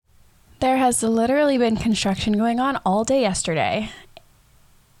There has literally been construction going on all day yesterday.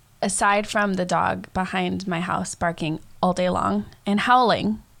 Aside from the dog behind my house barking all day long and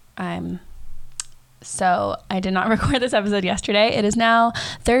howling, so I did not record this episode yesterday. It is now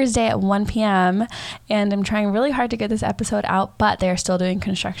Thursday at 1 p.m. and I'm trying really hard to get this episode out, but they're still doing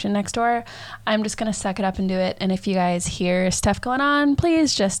construction next door. I'm just going to suck it up and do it. And if you guys hear stuff going on,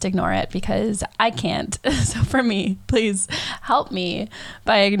 please just ignore it because I can't. So for me, please help me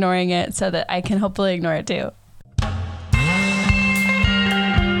by ignoring it so that I can hopefully ignore it too.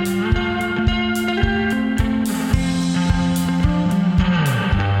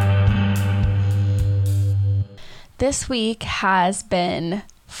 This week has been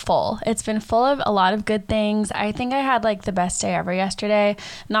full. It's been full of a lot of good things. I think I had like the best day ever yesterday.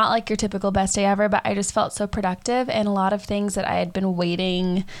 Not like your typical best day ever, but I just felt so productive and a lot of things that I had been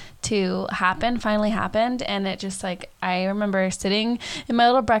waiting to happen finally happened. And it just like, I remember sitting in my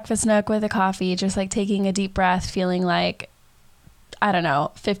little breakfast nook with a coffee, just like taking a deep breath, feeling like, I don't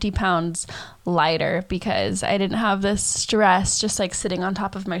know, 50 pounds lighter because I didn't have this stress just like sitting on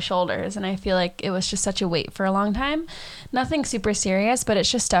top of my shoulders. And I feel like it was just such a weight for a long time. Nothing super serious, but it's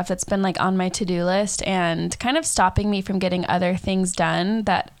just stuff that's been like on my to-do list and kind of stopping me from getting other things done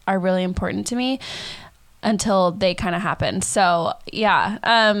that are really important to me until they kind of happen. So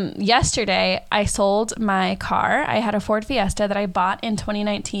yeah, yesterday I sold my car. I had a Ford Fiesta that I bought in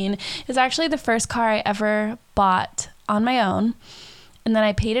 2019. It's actually the first car I ever bought on my own. And then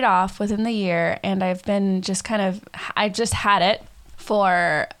I paid it off within the year, and I've been just I just had it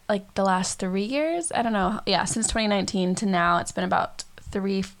for like the last 3 years. I don't know. Yeah, since 2019 to now, it's been about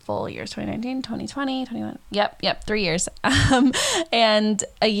 3 full years, 2019, 2020, 21. Yep, 3 years. And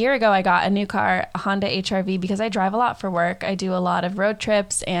a year ago, I got a new car, a Honda HR-V, because I drive a lot for work. I do a lot of road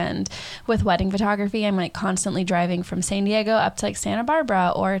trips, and with wedding photography, I'm like constantly driving from San Diego up to like Santa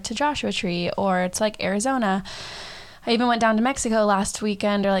Barbara or to Joshua Tree or to like Arizona. I even went down to Mexico last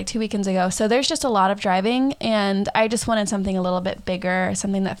weekend or like 2 weekends ago. So there's just a lot of driving and I just wanted something a little bit bigger,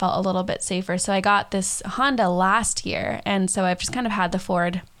 something that felt a little bit safer. So I got this Honda last year. And so I've just kind of had the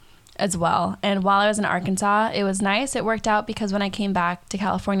Ford as well. And while I was in Arkansas, it was nice. It worked out because when I came back to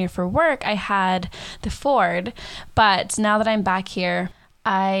California for work, I had the Ford. But now that I'm back here,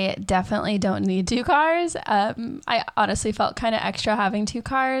 I definitely don't need 2 cars. I honestly felt kind of extra having 2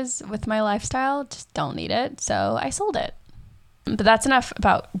 cars with my lifestyle. Just don't need it. So I sold it. But that's enough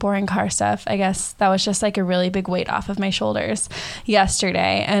about boring car stuff. I guess that was just like a really big weight off of my shoulders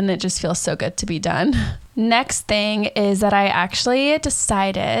yesterday. And it just feels so good to be done. Next thing is that I actually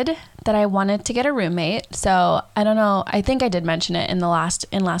decided that I wanted to get a roommate. So I don't know. I think I did mention it in last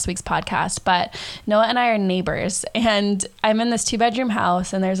week's podcast, but Noah and I are neighbors and I'm in this 2-bedroom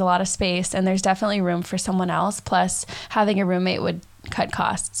house and there's a lot of space and there's definitely room for someone else. Plus having a roommate would cut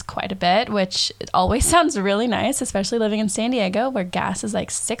costs quite a bit, which always sounds really nice, especially living in San Diego where gas is like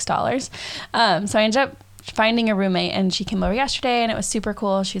 $6. So I ended up finding a roommate and she came over yesterday and it was super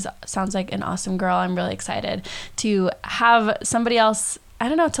cool. She sounds like an awesome girl. I'm really excited to have somebody else, I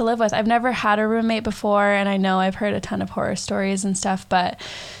don't know, to live with. I've never had a roommate before and I know I've heard a ton of horror stories and stuff, but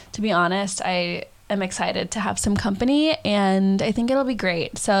to be honest, I am excited to have some company and I think it'll be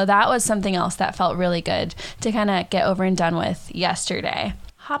great. So that was something else that felt really good to kind of get over and done with yesterday.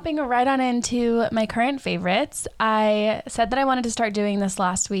 Hopping right on into my current favorites. I said that I wanted to start doing this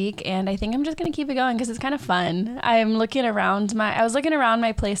last week and I think I'm just going to keep it going because it's kind of fun. I was looking around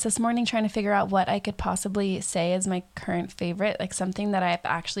my place this morning trying to figure out what I could possibly say is my current favorite, like something that I've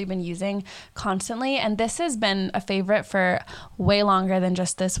actually been using constantly. And this has been a favorite for way longer than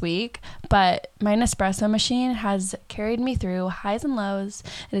just this week, but my Nespresso machine has carried me through highs and lows.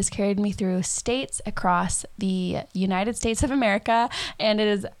 It has carried me through states across the United States of America, and it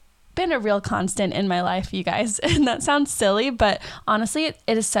has been a real constant in my life, you guys. And that sounds silly, but honestly,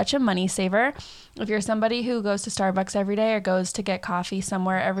 it is such a money saver. If you're somebody who goes to Starbucks every day or goes to get coffee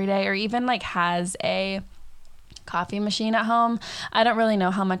somewhere every day, or even like has a coffee machine at home, I don't really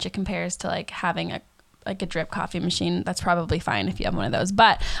know how much it compares to like having a drip coffee machine. That's probably fine if you have one of those.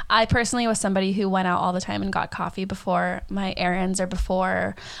 But I personally was somebody who went out all the time and got coffee before my errands or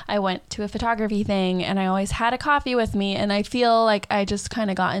before I went to a photography thing, and I always had a coffee with me. And I feel like I just kind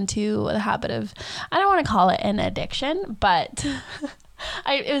of got into the habit of, I don't want to call it an addiction, but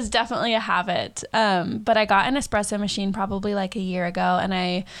it was definitely a habit. But I got an espresso machine probably like a year ago, and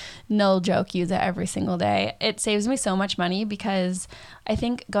I, no joke, use it every single day. It saves me so much money because I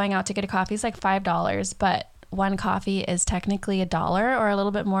think going out to get a coffee is like $5, but one coffee is technically $1 or a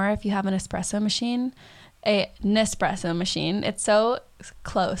little bit more if you have an espresso machine. a Nespresso machine. It's so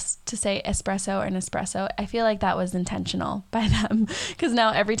close to say espresso or Nespresso. I feel like that was intentional by them, because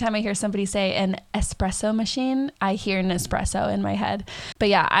now every time I hear somebody say an espresso machine, I hear Nespresso in my head. But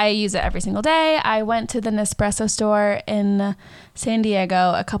yeah, I use it every single day. I went to the Nespresso store in San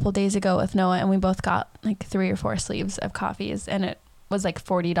Diego a couple days ago with Noah, and we both got like 3 or 4 sleeves of coffees, and it was like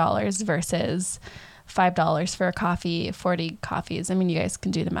 $40 versus $5 for a coffee, 40 coffees. I mean, you guys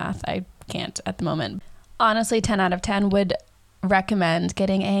can do the math. I can't at the moment. Honestly, 10 out of 10 would recommend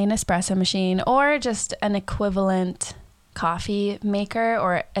getting a Nespresso machine or just an equivalent coffee maker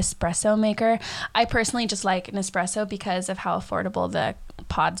or espresso maker. I personally just like Nespresso because of how affordable the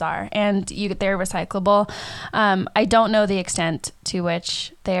pods are, and they're recyclable. I don't know the extent to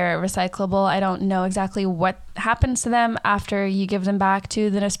which they're recyclable. I don't know exactly what happens to them after you give them back to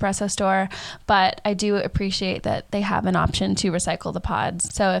the Nespresso store, but I do appreciate that they have an option to recycle the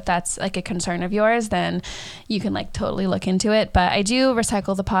pods. So if that's like a concern of yours, then you can like totally look into it. But I do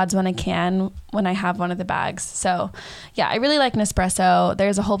recycle the pods when I can, when I have one of the bags. So yeah, I really like Nespresso.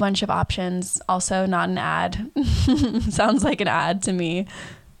 There's a whole bunch of options. Also not an ad. Sounds like an ad to me.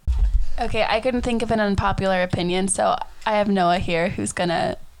 Okay, I couldn't think of an unpopular opinion, so I have Noah here who's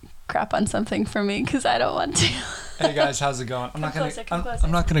gonna crap on something for me because I don't want to. Hey guys, how's it going? I'm not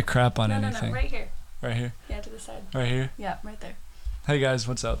gonna crap on anything. No, right here. Right here? Yeah, to the side. Right here? Yeah, right there. Hey guys,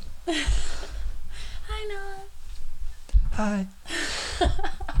 what's up? Hi, Noah.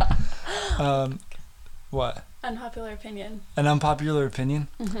 Hi. What? Unpopular opinion. An unpopular opinion?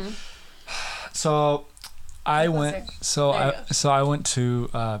 Mm-hmm. So I went to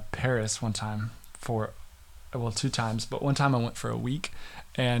Paris one time for 2 times, but one time I went for a week,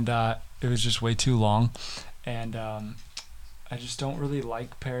 and it was just way too long, and I just don't really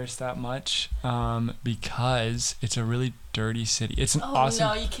like Paris that much because it's a really dirty city. It's an awesome...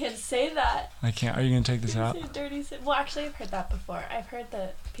 Oh no, you can't say that. I can't. Are you gonna take this out? Say dirty city. Well, actually, I've heard that before. I've heard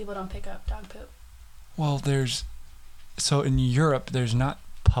that people don't pick up dog poop. Well, so in Europe, there's not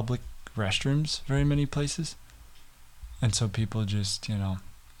public restrooms very many places, and so people just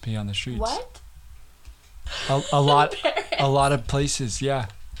pee on the streets. What? A lot of places, yeah.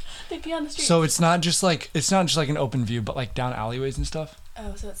 They pee on the streets. So it's not just like an open view, but like down alleyways and stuff.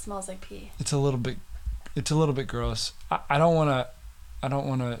 Oh, so it smells like pee. It's a little bit gross. I don't wanna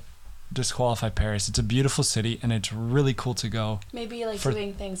disqualify Paris. It's a beautiful city and it's really cool to go. Maybe like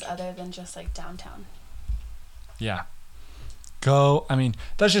doing things other than just like downtown. Yeah. Go. I mean,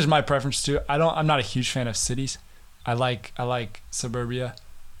 that's just my preference too. I'm not a huge fan of cities. I like suburbia.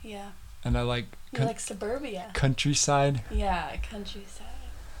 Yeah. And I like suburbia. Countryside. Yeah, countryside.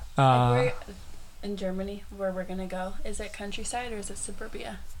 Like in Germany, where we're gonna go, is it countryside or is it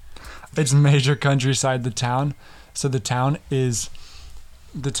suburbia? It's major countryside. The town. So the town is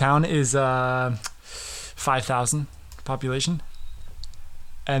 5,000 population,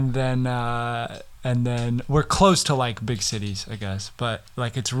 and then we're close to like big cities, I guess. But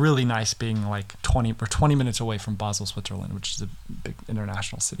like it's really nice being like 20 minutes away from Basel, Switzerland, which is a big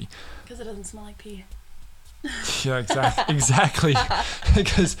international city. Because it doesn't smell like pee. Yeah, exactly.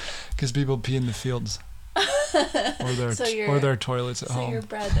 Because people pee in the fields. or their toilets at home. So your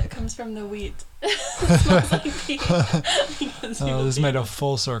bread that comes from the wheat smells like pee. Oh, this made a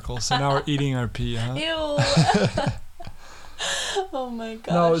full circle. So now we're eating our pee, huh? Ew. Oh my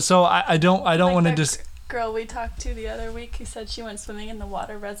gosh. No, so I don't want to just... Girl we talked to the other week who said she went swimming in the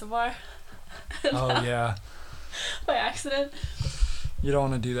water reservoir. Oh, yeah. By accident. You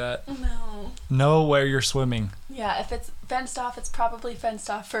don't want to do that. No. Know where you're swimming. Yeah, if it's fenced off, it's probably fenced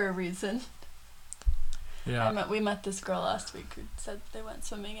off for a reason. Yeah. We met this girl last week who said they went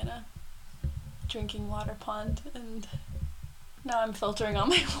swimming in a drinking water pond, and now I'm filtering all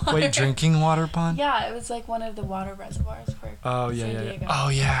my water. Wait, drinking water pond? Yeah, it was like one of the water reservoirs for San Diego. Oh,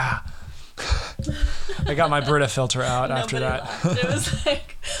 yeah. I got my Brita filter out after that. Laughed. It was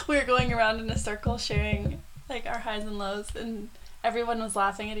like we were going around in a circle sharing like our highs and lows, and everyone was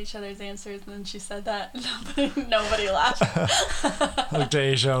laughing at each other's answers, and then she said that. Nobody laughed. I looked at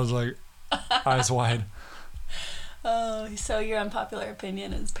Aysia, I was like, eyes wide. Oh, so your unpopular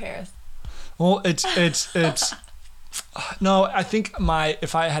opinion is Paris. Well, it's no, I think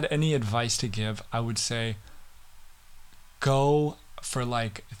if I had any advice to give, I would say go for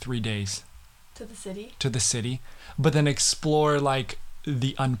like 3 days. To the city? To the city, but then explore like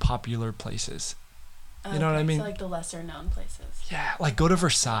the unpopular places. You know what I mean? So like the lesser known places. Yeah, like go to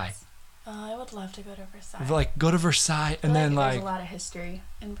Versailles. I would love to go to Versailles. Like go to Versailles and then like... There's a lot of history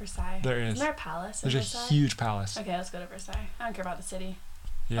in Versailles. There is. Isn't there a palace in Versailles? There's a huge palace. Okay, let's go to Versailles. I don't care about the city.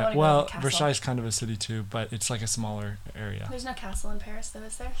 Yeah, well, Versailles is kind of a city too, but it's like a smaller area. There's no castle in Paris though,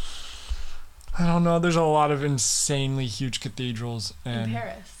 is there? I don't know. There's a lot of insanely huge cathedrals. And in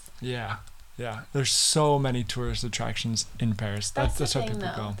Paris. Yeah. Yeah. There's so many tourist attractions in Paris. That's the how thing,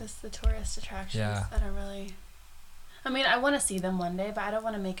 people go. That's the tourist attractions Yeah. that are really... I mean, I want to see them one day, but I don't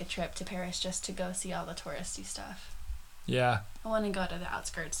want to make a trip to Paris just to go see all the touristy stuff. Yeah. I want to go to the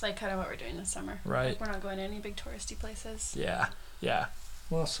outskirts, like kind of what we're doing this summer. Right. Like, we're not going to any big touristy places. Yeah. Yeah.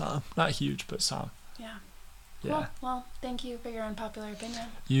 Well, some. Not huge, but some. Yeah. Yeah. Cool. Well, thank you for your unpopular opinion.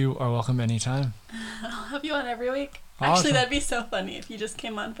 You are welcome anytime. I'll have you on every week. Awesome. Actually, that'd be so funny if you just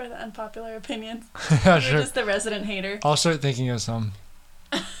came on for the unpopular opinions. Yeah, You're sure. just the resident hater. I'll start thinking of some.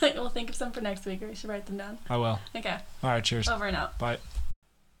 We'll think of some for next week, or we should write them down. I will. Okay. All right, cheers. Over and out. Bye.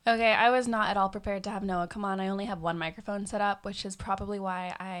 Okay, I was not at all prepared to have Noah come on. I only have one microphone set up, which is probably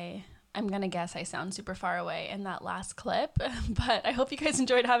why I'm going to guess I sound super far away in that last clip. But I hope you guys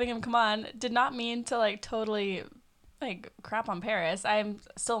enjoyed having him come on. Did not mean to totally crap on Paris. I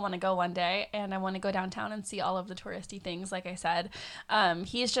still want to go one day, and I want to go downtown and see all of the touristy things, like I said.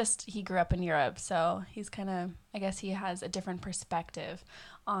 He grew up in Europe, so he's kind of, I guess he has a different perspective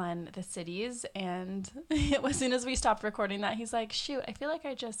on the cities. And as soon as we stopped recording that, he's like, shoot, I feel like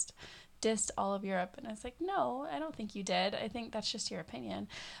I just dissed all of Europe. And I was like, no, I don't think you did. I think that's just your opinion.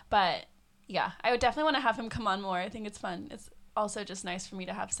 But yeah, I would definitely want to have him come on more. I think it's fun. It's also just nice for me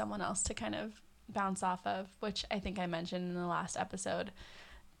to have someone else to kind of bounce off of, which I think I mentioned in the last episode.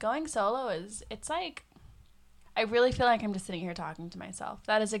 Going solo it's like, I really feel like I'm just sitting here talking to myself.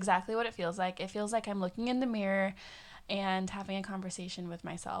 That is exactly what it feels like. It feels like I'm looking in the mirror and having a conversation with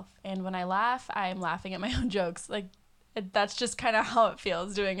myself. And when I laugh, I'm laughing at my own jokes. That's just kind of how it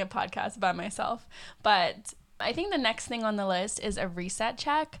feels doing a podcast by myself. But I think the next thing on the list is a reset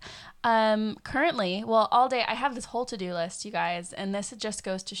check. Currently, all day I have this whole to-do list, you guys, and this just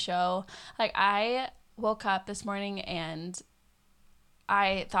goes to show, I woke up this morning and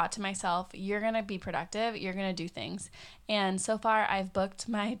I thought to myself, you're going to be productive, you're going to do things. And so far I've booked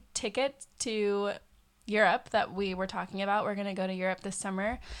my ticket to Europe that we were talking about. We're going to go to Europe this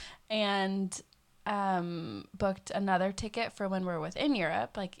summer, and booked another ticket for when we're within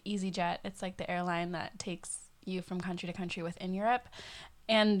Europe, EasyJet. It's the airline that takes you from country to country within Europe.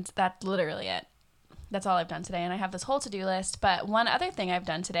 And that's literally it. That's all I've done today. And I have this whole to-do list. But one other thing I've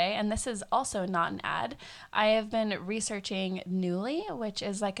done today, and this is also not an ad, I have been researching Nuuly, which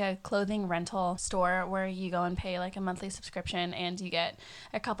is a clothing rental store where you go and pay a monthly subscription, and you get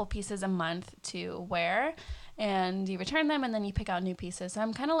a couple pieces a month to wear, and you return them, and then you pick out new pieces. So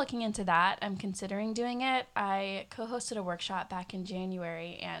I'm kind of looking into that. I'm considering doing it. I co-hosted a workshop back in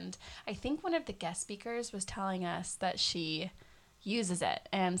January, and I think one of the guest speakers was telling us that she uses it.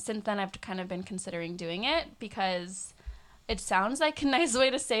 And since then, I've kind of been considering doing it because it sounds like a nice way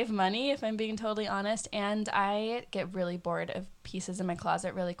to save money, if I'm being totally honest. And I get really bored of pieces in my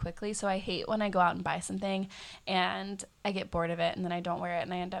closet really quickly. So I hate when I go out and buy something and I get bored of it and then I don't wear it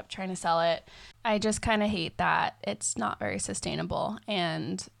and I end up trying to sell it. I just kind of hate that it's not very sustainable.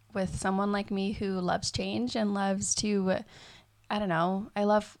 And with someone like me who loves change and loves to, I don't know, I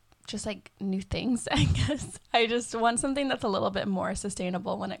love just new things, I guess. I just want something that's a little bit more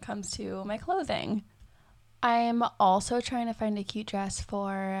sustainable when it comes to my clothing. I'm also trying to find a cute dress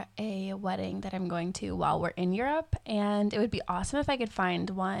for a wedding that I'm going to while we're in Europe, and it would be awesome if I could find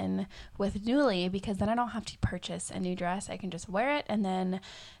one with Nuuly, because then I don't have to purchase a new dress. I can just wear it and then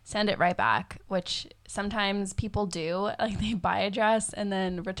send it right back, which sometimes people do. They buy a dress and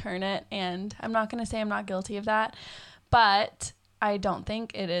then return it, and I'm not going to say I'm not guilty of that, but I don't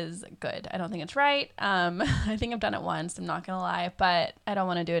think it is good. I don't think it's right. I think I've done it once, I'm not going to lie, but I don't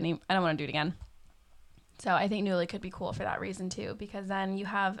want to do it again. So I think Nuuly could be cool for that reason too, because then you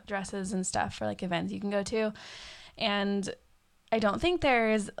have dresses and stuff for events you can go to. And I don't think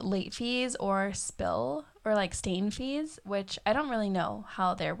there's late fees or spill or stain fees, which I don't really know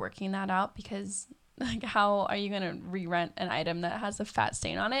how they're working that out, because how are you going to re-rent an item that has a fat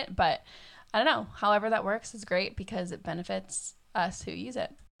stain on it? But I don't know. However that works is great because it benefits us who use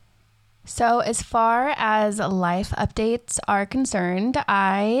it. So as far as life updates are concerned,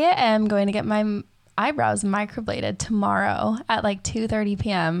 I am going to get my eyebrows microbladed tomorrow at 2:30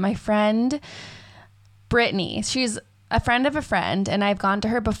 p.m. My friend Brittany, she's a friend of a friend, and I've gone to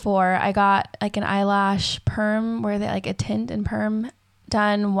her before. I got an eyelash perm, where they a tint and perm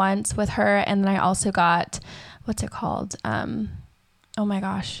done once with her, and then I also got, what's it called? Oh my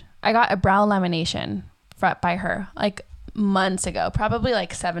gosh, I got a brow lamination by her months ago, probably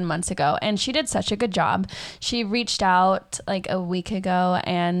 7 months ago, and she did such a good job. She reached out a week ago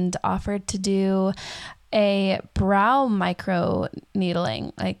and offered to do a brow micro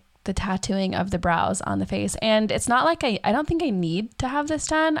needling, the tattooing of the brows on the face. And it's not I don't think I need to have this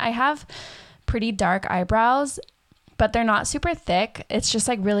done. I have pretty dark eyebrows, but they're not super thick. It's just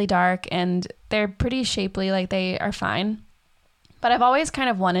like really dark and they're pretty shapely, like they are fine. But I've always kind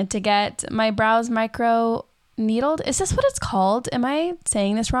of wanted to get my brows micro needled. Is this what it's called? Am I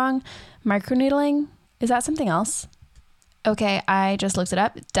saying this wrong? Micro needling? Is that something else? Okay, I just looked it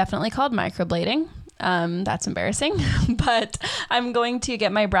up. It's definitely called microblading. That's embarrassing, but I'm going to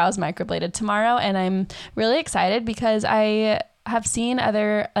get my brows microbladed tomorrow, and I'm really excited because I have seen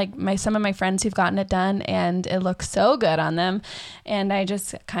other, like some of my friends who've gotten it done, and it looks so good on them, and I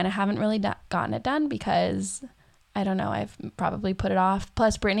just kind of haven't really gotten it done because I don't know, I've probably put it off.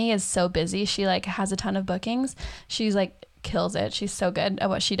 Plus, Brittany is so busy. She like has a ton of bookings. She's like kills it. She's so good at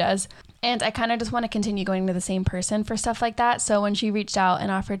what she does. And I kind of just want to continue going to the same person for stuff like that. So when she reached out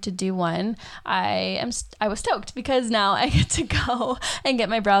and offered to do one, I was stoked because now I get to go and get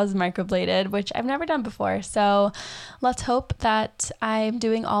my brows microbladed, which I've never done before. So let's hope that I'm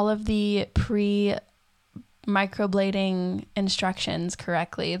doing all of the microblading instructions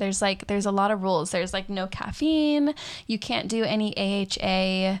correctly. There's a lot of rules. There's like no caffeine. You can't do any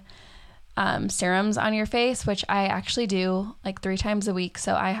AHA serums on your face, which I actually do like 3 times a week.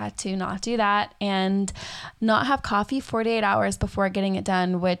 So I had to not do that and not have coffee 48 hours before getting it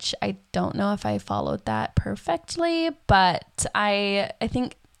done, which I don't know if I followed that perfectly, but I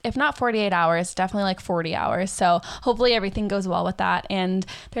think if not 48 hours, definitely like 40 hours. So hopefully everything goes well with that. And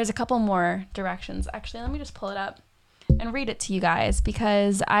there's a couple more directions. Actually, let me just pull it up and read it to you guys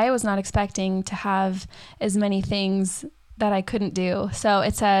because I was not expecting to have as many things that I couldn't do. So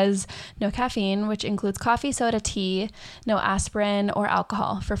it says no caffeine, which includes coffee, soda, tea, no aspirin or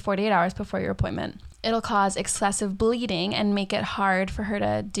alcohol for 48 hours before your appointment. It'll cause excessive bleeding and make it hard for her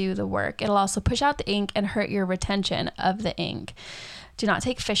to do the work. It'll also push out the ink and hurt your retention of the ink. Do not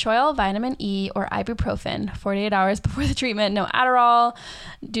take fish oil, vitamin E, or ibuprofen 48 hours before the treatment. No Adderall.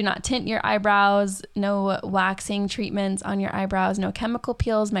 Do not tint your eyebrows. No waxing treatments on your eyebrows. No chemical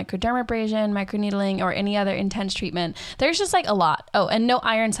peels, microdermabrasion, microneedling, or any other intense treatment. There's just like a lot. Oh, and no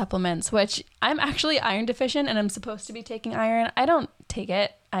iron supplements, which I'm actually iron deficient and I'm supposed to be taking iron. I don't take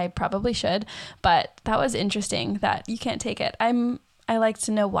it. I probably should, but that was interesting that you can't take it. I like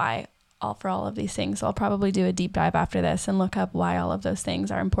to know why. For all of these things. So I'll probably do a deep dive after this and look up why all of those things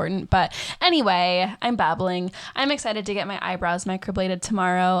are important. But anyway, I'm babbling. I'm excited to get my eyebrows microbladed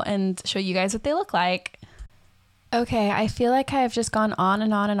tomorrow and show you guys what they look like. Okay, I feel like I've just gone on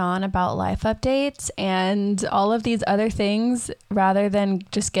and on and on about life updates and all of these other things rather than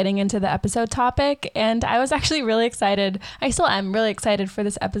just getting into the episode topic. And I was actually really excited. I still am really excited for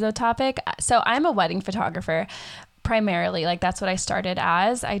this episode topic. So I'm a wedding photographer. Primarily, like that's what I started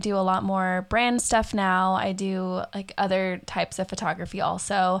as. I do a lot more brand stuff now. I do like other types of photography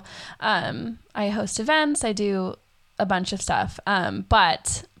also. I host events. I do a bunch of stuff.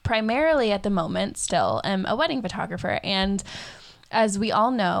 But primarily at the moment still am a wedding photographer. And as we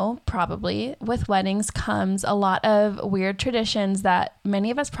all know, probably with weddings comes a lot of weird traditions that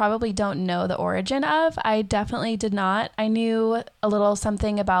many of us probably don't know the origin of. I definitely did not. I knew a little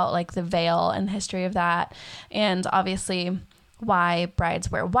something about like the veil and history of that, and obviously why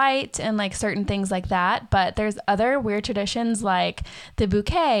brides wear white and like certain things like that. But there's other weird traditions like the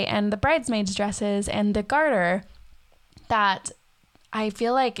bouquet and the bridesmaids' dresses and the garter that I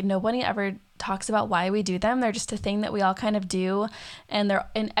feel like nobody ever talks about why we do them. They're just a thing that we all kind of do, and they're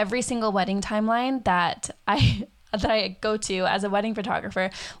in every single wedding timeline that I go to as a wedding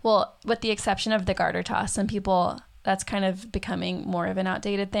photographer. Well, with the exception of the garter toss. Some people, that's kind of becoming more of an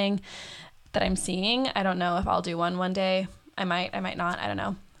outdated thing that I'm seeing. I don't know if I'll do one day. I might not. I don't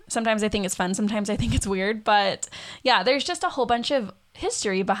know. Sometimes I think it's fun. Sometimes I think it's weird. But yeah, there's just a whole bunch of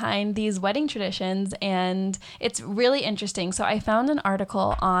history behind these wedding traditions, and it's really interesting. So I found an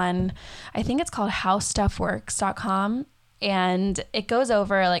article on, I think it's called howstuffworks.com, and it goes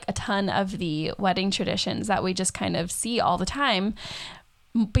over like a ton of the wedding traditions that we just kind of see all the time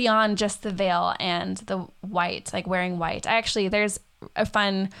beyond just the veil and the white, like wearing white.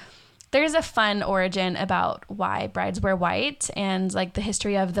 There's a fun origin about why brides wear white and like the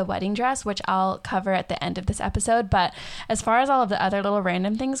history of the wedding dress, which I'll cover at the end of this episode. But as far as all of the other little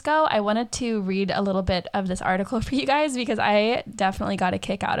random things go, I wanted to read a little bit of this article for you guys because I definitely got a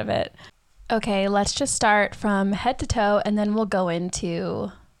kick out of it. Okay, let's just start from head to toe and then we'll go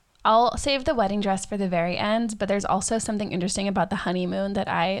into, I'll save the wedding dress for the very end, but there's also something interesting about the honeymoon that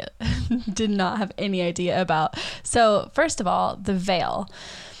I did not have any idea about. So first of all, the veil.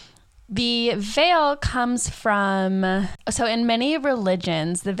 The veil comes from, so in many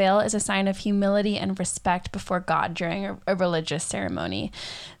religions, the veil is a sign of humility and respect before God during a religious ceremony.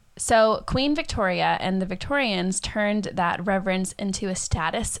 So Queen Victoria and the Victorians turned that reverence into a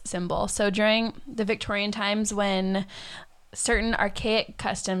status symbol. So during the Victorian times, when certain archaic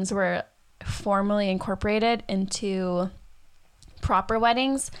customs were formally incorporated into proper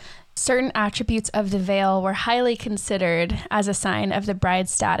weddings, certain attributes of the veil were highly considered as a sign of the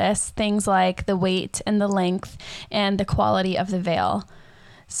bride's status, things like the weight and the length and the quality of the veil.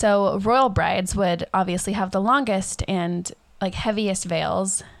 So royal brides would obviously have the longest and like heaviest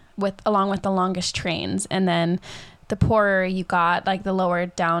veils along with the longest trains. And then the poorer you got, like the lower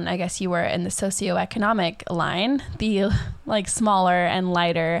down, I guess you were in the socioeconomic line, the like smaller and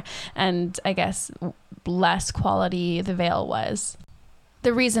lighter and I guess less quality the veil was.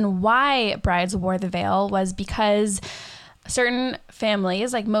 The reason why brides wore the veil was because certain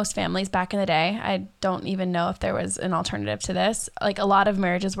families, like most families back in the day, I don't even know if there was an alternative to this, like a lot of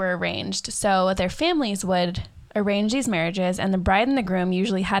marriages were arranged. So their families would arrange these marriages, and the bride and the groom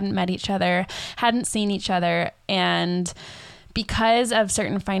usually hadn't met each other, hadn't seen each other. And because of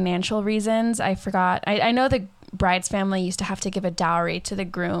certain financial reasons, I know the bride's family used to have to give a dowry to the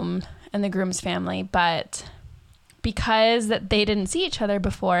groom and the groom's family, but because that they didn't see each other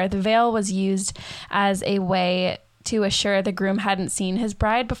before, the veil was used as a way to assure the groom hadn't seen his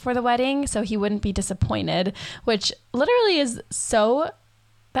bride before the wedding, so he wouldn't be disappointed, which literally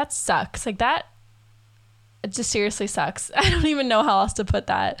that sucks. Like that, it just seriously sucks. I don't even know how else to put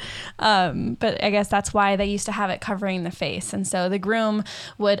that. But I guess that's why they used to have it covering the face. And so the groom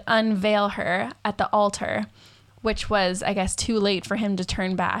would unveil her at the altar, which was, I guess, too late for him to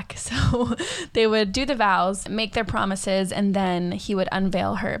turn back. So they would do the vows, make their promises, and then he would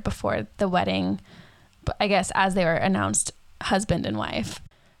unveil her before the wedding, I guess, as they were announced husband and wife.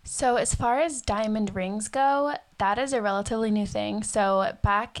 So as far as diamond rings go, that is a relatively new thing. So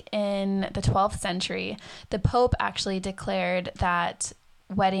back in the 12th century, the Pope actually declared that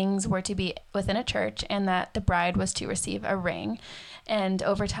weddings were to be within a church and that the bride was to receive a ring. And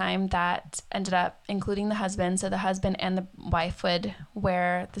over time, that ended up including the husband. So the husband and the wife would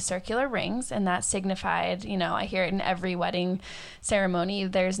wear the circular rings, and that signified, I hear it in every wedding ceremony,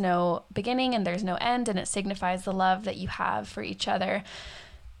 there's no beginning and there's no end, and it signifies the love that you have for each other.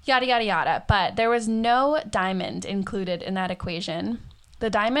 Yada, yada, yada. But there was no diamond included in that equation.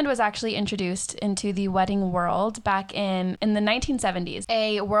 The diamond was actually introduced into the wedding world back in the 1970s.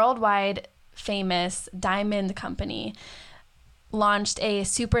 A worldwide famous diamond company launched a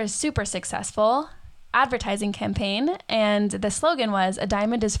super, super successful advertising campaign, and the slogan was, "A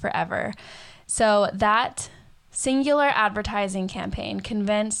diamond is forever." So that singular advertising campaign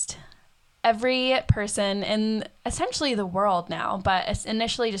convinced every person in essentially the world now, but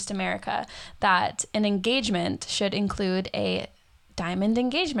initially just America, that an engagement should include a diamond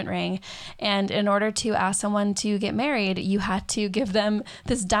engagement ring. And in order to ask someone to get married, you had to give them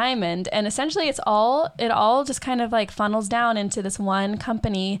this diamond. And essentially it all just kind of like funnels down into this one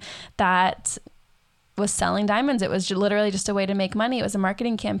company that was selling diamonds. It was literally just a way to make money. It was a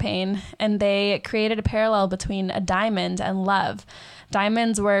marketing campaign, and they created a parallel between a diamond and love.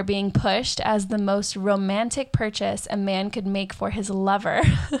 Diamonds were being pushed as the most romantic purchase a man could make for his lover.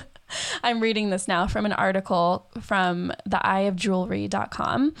 I'm reading this now from an article from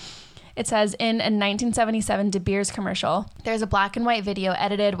theeyeofjewelry.com. It says, in a 1977 De Beers commercial, there's a black and white video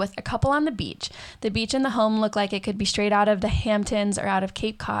edited with a couple on the beach. The beach and the home look like it could be straight out of the Hamptons or out of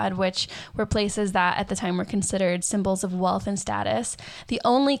Cape Cod, which were places that at the time were considered symbols of wealth and status. The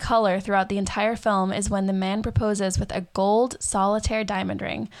only color throughout the entire film is when the man proposes with a gold solitaire diamond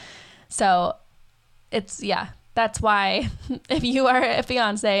ring. So that's why if you are a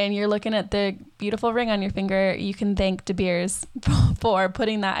fiance and you're looking at the beautiful ring on your finger, you can thank De Beers for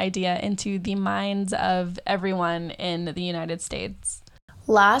putting that idea into the minds of everyone in the United States.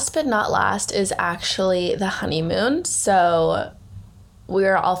 Last but not last is actually the honeymoon. So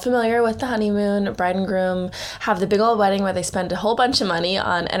we're all familiar with the honeymoon. Bride and groom have the big old wedding where they spend a whole bunch of money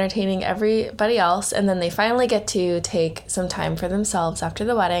on entertaining everybody else, and then they finally get to take some time for themselves after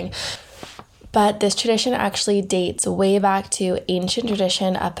the wedding. But this tradition actually dates way back to ancient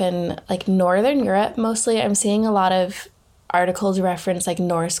tradition up in like Northern Europe. Mostly I'm seeing a lot of articles reference like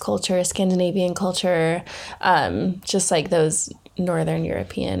Norse culture, Scandinavian culture, just like those Northern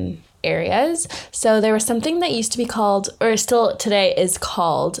European areas. So there was something that used to be called, or still today is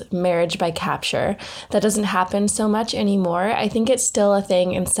called, marriage by capture. That doesn't happen so much anymore. I think it's still a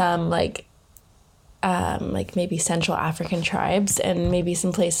thing in some like maybe Central African tribes and maybe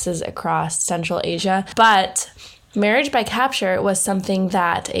some places across Central Asia. But marriage by capture was something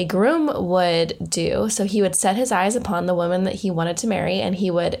that a groom would do. So he would set his eyes upon the woman that he wanted to marry, and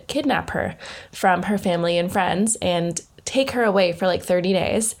he would kidnap her from her family and friends and take her away for like 30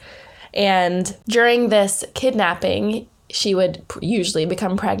 days. And during this kidnapping, she would usually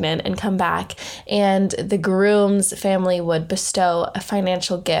become pregnant and come back, and the groom's family would bestow a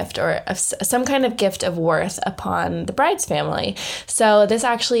financial gift or some kind of gift of worth upon the bride's family. So this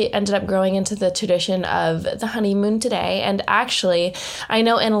actually ended up growing into the tradition of the honeymoon today. And actually, I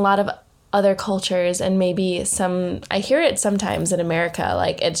know in a lot of other cultures, and maybe I hear it sometimes in America,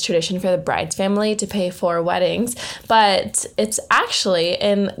 like it's tradition for the bride's family to pay for weddings, but it's actually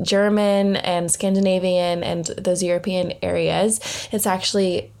in German and Scandinavian and those European areas, it's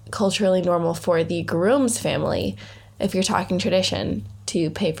actually culturally normal for the groom's family, if you're talking tradition, to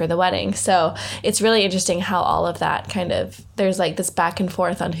pay for the wedding. So it's really interesting how all of that kind of, there's like this back and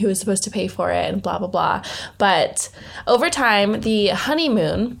forth on who is supposed to pay for it and blah, blah, blah. But over time, the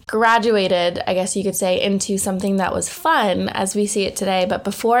honeymoon graduated, I guess you could say, into something that was fun as we see it today. But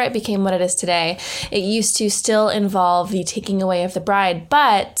before it became what it is today, it used to still involve the taking away of the bride,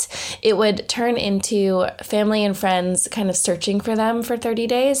 but it would turn into family and friends kind of searching for them for 30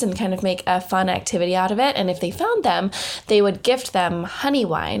 days and kind of make a fun activity out of it. And if they found them, they would gift them honey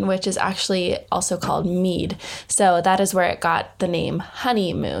wine, which is actually also called mead. So that is where it got the name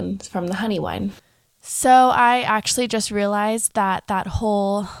honeymoon, from the honey wine. So I actually just realized that that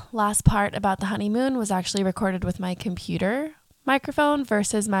whole last part about the honeymoon was actually recorded with my computer microphone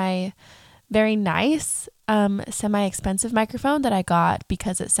versus my very nice, semi-expensive microphone that I got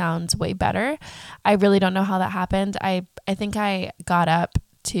because it sounds way better. I really don't know how that happened. I think I got up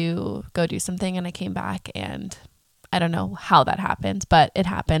to go do something and I came back, and I don't know how that happened, but it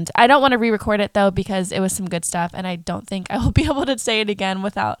happened. I don't want to re-record it though, because it was some good stuff and I don't think I will be able to say it again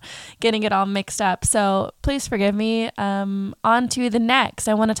without getting it all mixed up. So please forgive me. On to the next.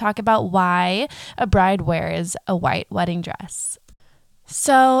 I want to talk about why a bride wears a white wedding dress.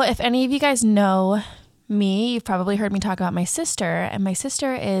 So if any of you guys know me, you've probably heard me talk about my sister, and my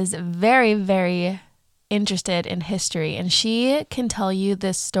sister is very, very interested in history, and she can tell you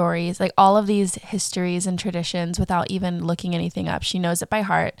the stories, like all of these histories and traditions, without even looking anything up. She knows it by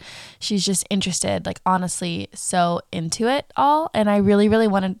heart. She's just interested, like honestly so into it all, and I really, really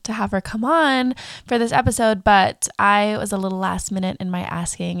wanted to have her come on for this episode, but I was a little last minute in my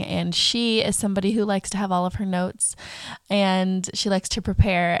asking, and she is somebody who likes to have all of her notes and she likes to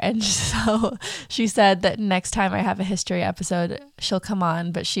prepare, and so she said that next time I have a history episode, she'll come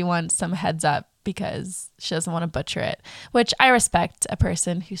on, but she wants some heads up because she doesn't want to butcher it, which I respect a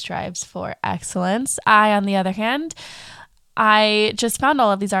person who strives for excellence. On the other hand, I just found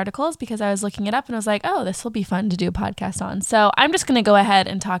all of these articles because I was looking it up and I was like, oh, this will be fun to do a podcast on. So I'm just going to go ahead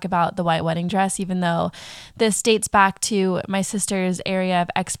and talk about the white wedding dress, even though this dates back to my sister's area of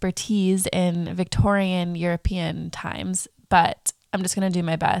expertise in Victorian European times. But I'm just going to do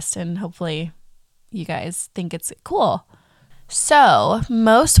my best and hopefully you guys think it's cool. So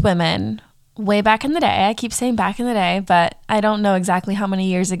most women, way back in the day, I keep saying back in the day, but I don't know exactly how many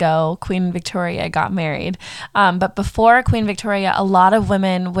years ago Queen Victoria got married. But before Queen Victoria, a lot of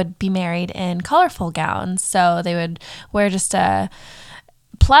women would be married in colorful gowns. So they would wear just a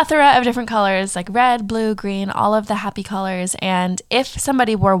plethora of different colors, like red, blue, green, all of the happy colors. And if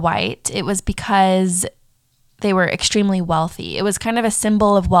somebody wore white, it was because they were extremely wealthy. It was kind of a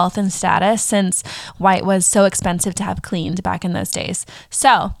symbol of wealth and status, since white was so expensive to have cleaned back in those days.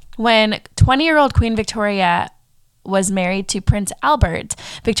 So when 20-year-old Queen Victoria was married to Prince Albert,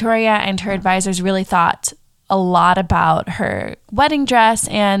 Victoria and her advisors really thought a lot about her wedding dress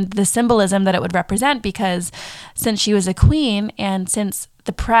and the symbolism that it would represent, because since she was a queen and since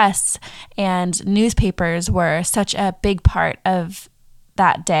the press and newspapers were such a big part of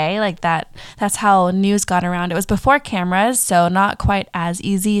that day, like that's how news got around. It was before cameras, so not quite as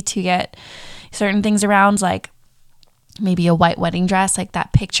easy to get certain things around, like maybe a white wedding dress, like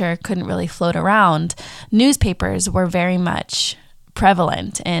that picture couldn't really float around. Newspapers were very much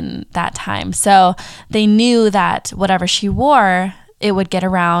prevalent in that time. So they knew that whatever she wore, it would get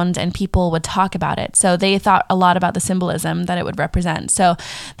around and people would talk about it. So they thought a lot about the symbolism that it would represent. So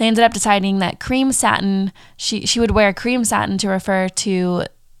they ended up deciding that cream satin, she would wear cream satin to refer to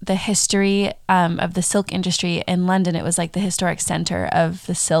the history of the silk industry in London. It was like the historic center of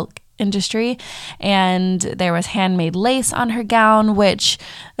the silk industry, and there was handmade lace on her gown, which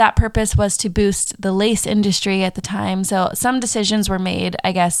that purpose was to boost the lace industry at the time. So some decisions were made,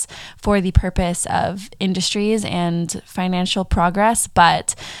 I guess, for the purpose of industries and financial progress.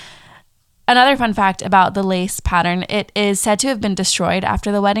 But another fun fact about the lace pattern, it is said to have been destroyed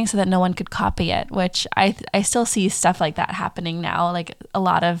after the wedding so that no one could copy it, which I still see stuff like that happening now. Like a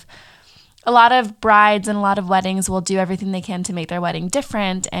lot of brides and a lot of weddings will do everything they can to make their wedding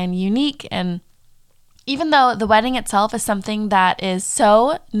different and unique. And even though the wedding itself is something that is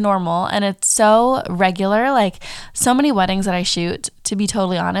so normal and it's so regular, like so many weddings that I shoot, to be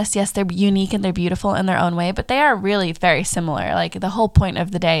totally honest, yes, they're unique and they're beautiful in their own way, but they are really very similar. Like the whole point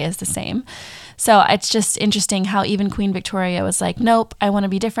of the day is the same. So it's just interesting how even Queen Victoria was like, nope, I want to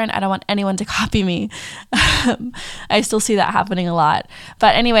be different. I don't want anyone to copy me. I still see that happening a lot.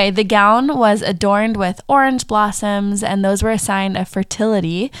 But anyway, the gown was adorned with orange blossoms, and those were a sign of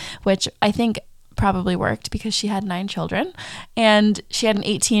fertility, which I think probably worked because she had 9 children, and she had an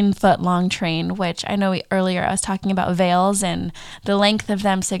 18-foot long train, which I know earlier I was talking about veils, and the length of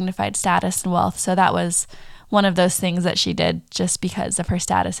them signified status and wealth. So that was one of those things that she did just because of her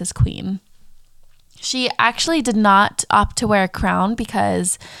status as queen. She actually did not opt to wear a crown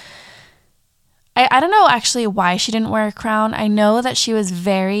because I don't know actually why she didn't wear a crown. I know that she was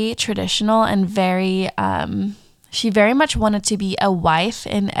very traditional and she very much wanted to be a wife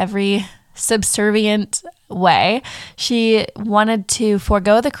in every subservient way. She wanted to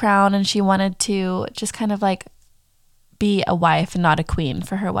forego the crown, and she wanted to just kind of like be a wife and not a queen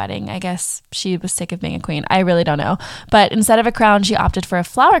for her wedding. I guess she was sick of being a queen. I really don't know. But instead of a crown, she opted for a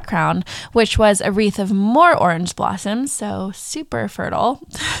flower crown, which was a wreath of more orange blossoms, so super fertile.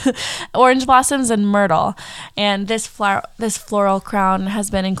 Orange blossoms and myrtle. And this floral crown has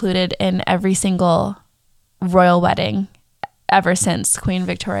been included in every single royal wedding ever since Queen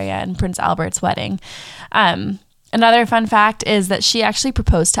Victoria and Prince Albert's wedding. Another fun fact is that she actually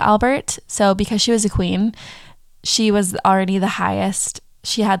proposed to Albert. So because she was a queen, she was already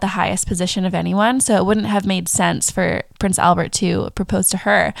she had the highest position of anyone, so it wouldn't have made sense for Prince Albert to propose to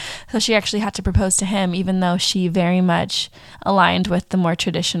her. So she actually had to propose to him, even though she very much aligned with the more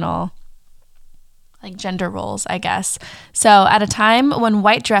traditional like gender roles, I guess. So at a time when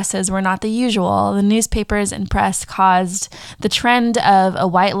white dresses were not the usual, the newspapers and press caused the trend of a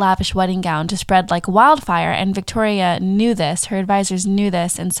white lavish wedding gown to spread like wildfire, and Victoria knew this, her advisors knew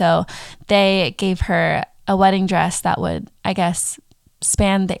this, and so they gave her a wedding dress that would, I guess,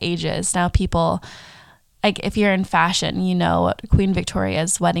 span the ages. Now people, like if you're in fashion, you know what Queen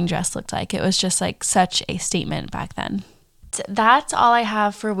Victoria's wedding dress looked like. It was just like such a statement back then. That's all I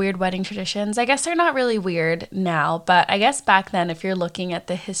have for weird wedding traditions. I guess they're not really weird now, but I guess back then, if you're looking at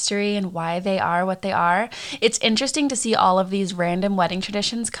the history and why they are what they are, it's interesting to see all of these random wedding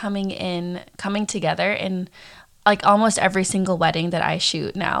traditions coming together in like almost every single wedding that I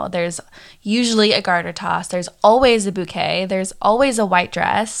shoot now. There's usually a garter toss. There's always a bouquet. There's always a white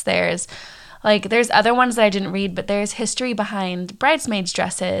dress. There's other ones that I didn't read, but there's history behind bridesmaids'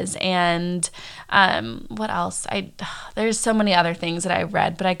 dresses and what else? There's so many other things that I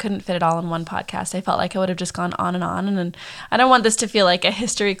read, but I couldn't fit it all in one podcast. I felt like I would have just gone on, and I don't want this to feel like a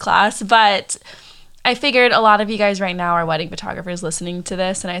history class, but I figured a lot of you guys right now are wedding photographers listening to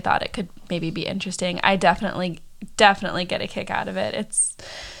this, and I thought it could maybe be interesting. I definitely get a kick out of it. It's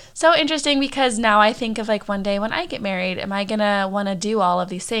so interesting because now I think of like one day when I get married, am I gonna want to do all of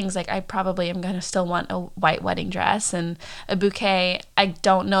these things? Like I probably am gonna still want a white wedding dress and a bouquet. I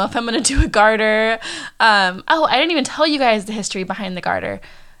don't know if I'm gonna do a garter. I didn't even tell you guys the history behind the garter.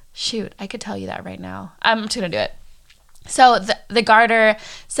 Shoot, I could tell you that right now. I'm just gonna do it. So the garter,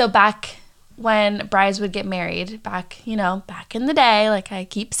 so back when brides would get married, back in the day, like I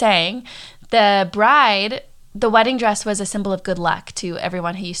keep saying, the wedding dress was a symbol of good luck to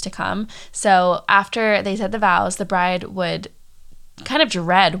everyone who used to come. So after they said the vows, the bride would kind of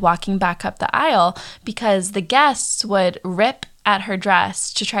dread walking back up the aisle because the guests would rip at her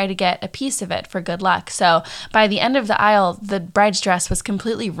dress to try to get a piece of it for good luck. So by the end of the aisle, the bride's dress was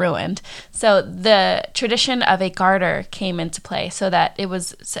completely ruined. So the tradition of a garter came into play, so that it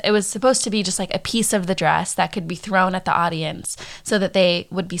was supposed to be just like a piece of the dress that could be thrown at the audience so that they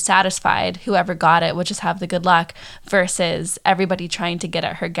would be satisfied. Whoever got it would just have the good luck, versus everybody trying to get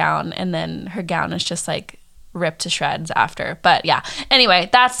at her gown, and then her gown is just like ripped to shreds after. But yeah,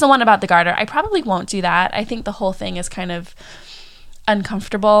 anyway, that's the one about the garter. I probably won't do that. I think the whole thing is kind of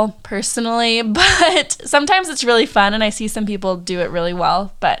uncomfortable personally, but sometimes it's really fun, and I see some people do it really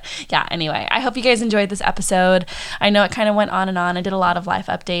well. But yeah, anyway, I hope you guys enjoyed this episode. I know it kind of went on and on. I did a lot of life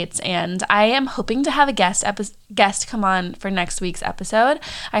updates, and I am hoping to have a guest come on for next week's episode.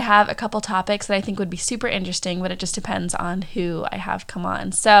 I have a couple topics that I think would be super interesting, but it just depends on who I have come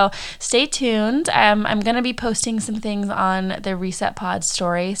on. So stay tuned. I'm going to be posting some things on the Reset Pod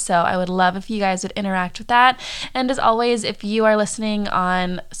story, so I would love if you guys would interact with that. And as always, if you are listening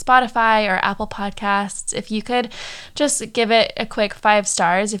on Spotify or Apple Podcasts, if you could just give it a quick 5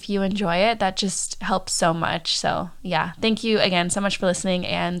 stars if you enjoy it, that just helps so much. So yeah, thank you again so much for listening,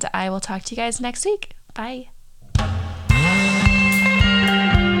 and I will talk to you guys next week. Bye.